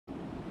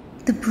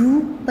The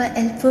Brook by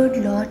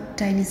Alfred Lord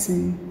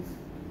Tennyson.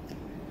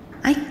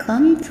 I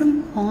come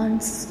from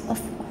haunts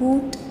of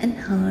coot and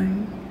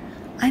hern,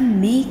 I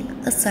make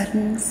a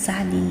sudden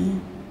sally.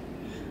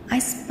 I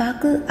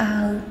sparkle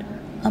out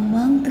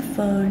among the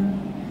fern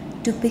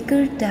to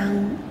bicker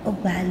down a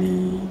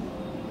valley.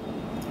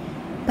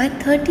 By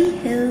 30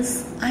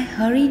 hills I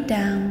hurry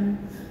down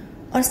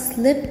or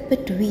slip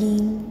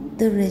between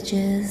the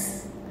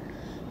ridges.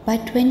 By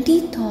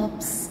 20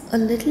 tops a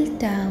little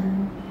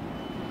town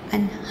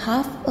and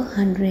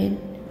 100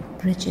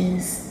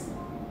 bridges.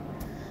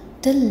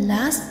 Till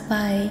last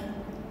by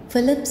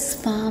Philip's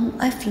farm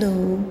I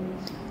flow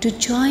to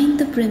join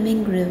the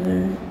brimming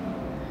river.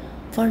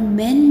 For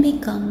men may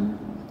come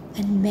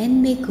and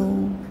men may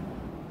go,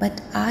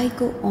 but I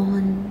go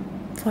on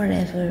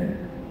forever.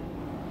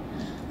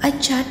 I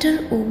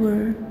chatter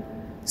over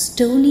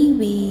stony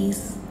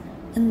ways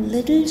in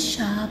little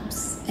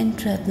sharps and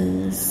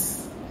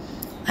trebles.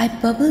 I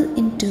bubble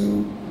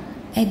into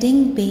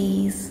eddying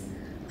bays,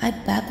 I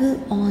babble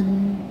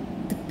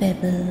on the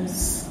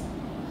pebbles.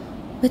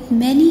 With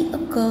many a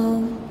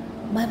curve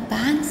my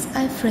banks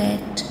I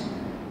fret,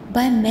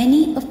 by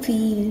many a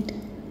field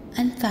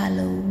and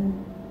fallow,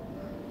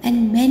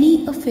 and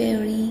many a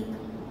fairy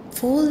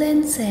fold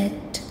and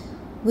set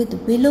with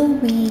willow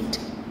weed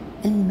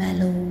and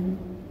mallow.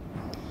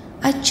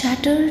 I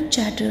chatter,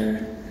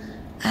 chatter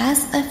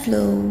as I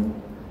flow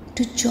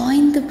to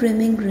join the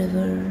brimming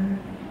river.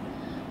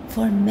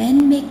 For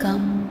men may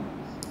come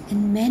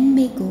and men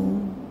may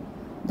go,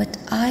 but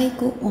I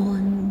go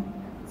on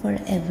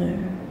forever.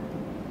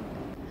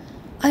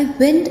 I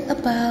wend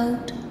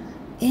about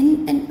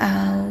in and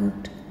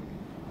out,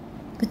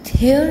 with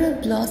here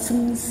a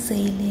blossom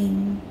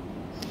sailing,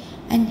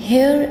 and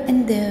here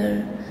and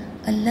there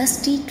a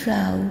lusty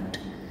trout,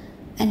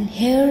 and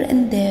here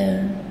and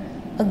there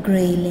a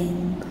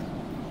grayling,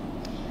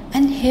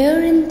 and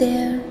here and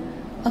there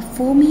a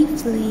foamy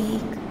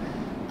flake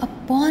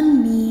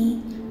upon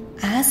me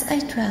as I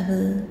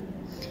travel,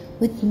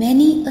 with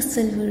many a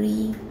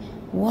silvery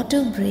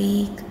water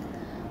break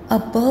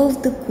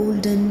above the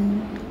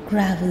golden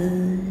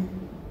gravel,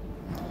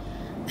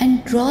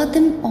 and draw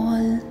them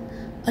all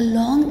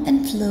along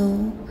and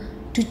flow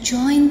to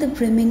join the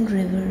brimming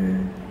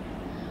river.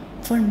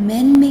 For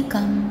men may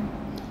come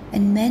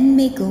and men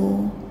may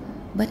go,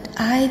 but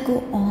I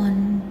go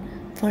on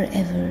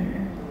forever.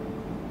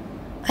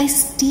 I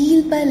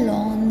steal by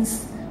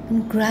lawns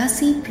and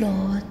grassy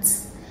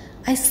plots,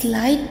 I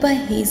slide by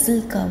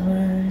hazel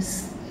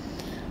covers.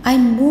 I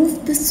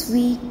move the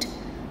sweet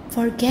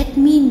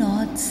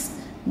forget-me-nots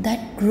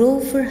that grow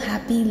for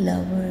happy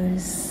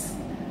lovers.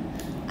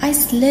 I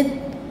slip,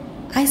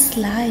 I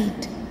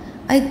slide,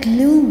 I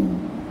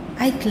gloom,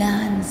 I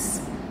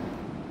glance.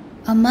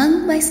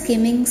 Among my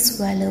skimming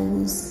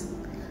swallows,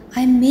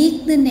 I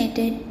make the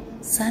netted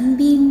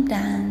sunbeam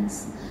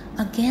dance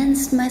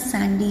against my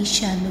sandy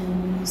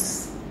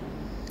shallows.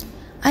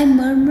 I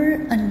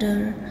murmur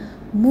under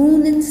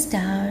moon and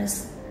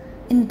stars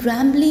in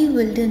brambly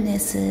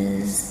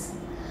wildernesses.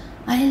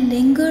 I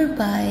linger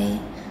by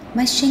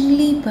my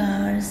shingly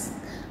bars,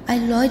 I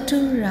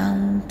loiter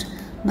round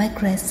my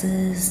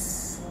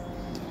cresses.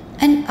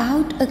 And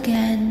out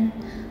again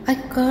I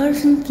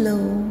curve and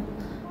flow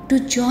to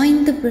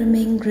join the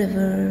brimming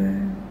river.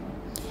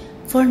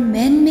 For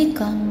men may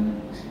come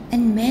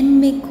and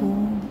men may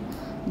go,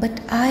 but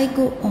I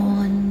go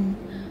on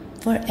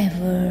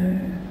forever.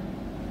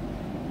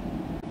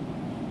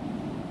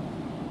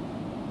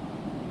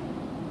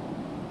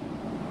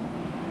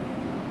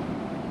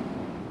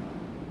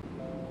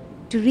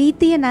 To read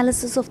the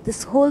analysis of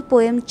this whole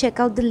poem, check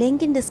out the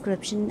link in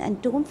description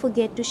and don't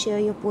forget to share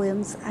your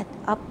poems at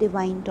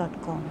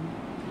UpDivine.com.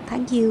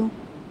 Thank you.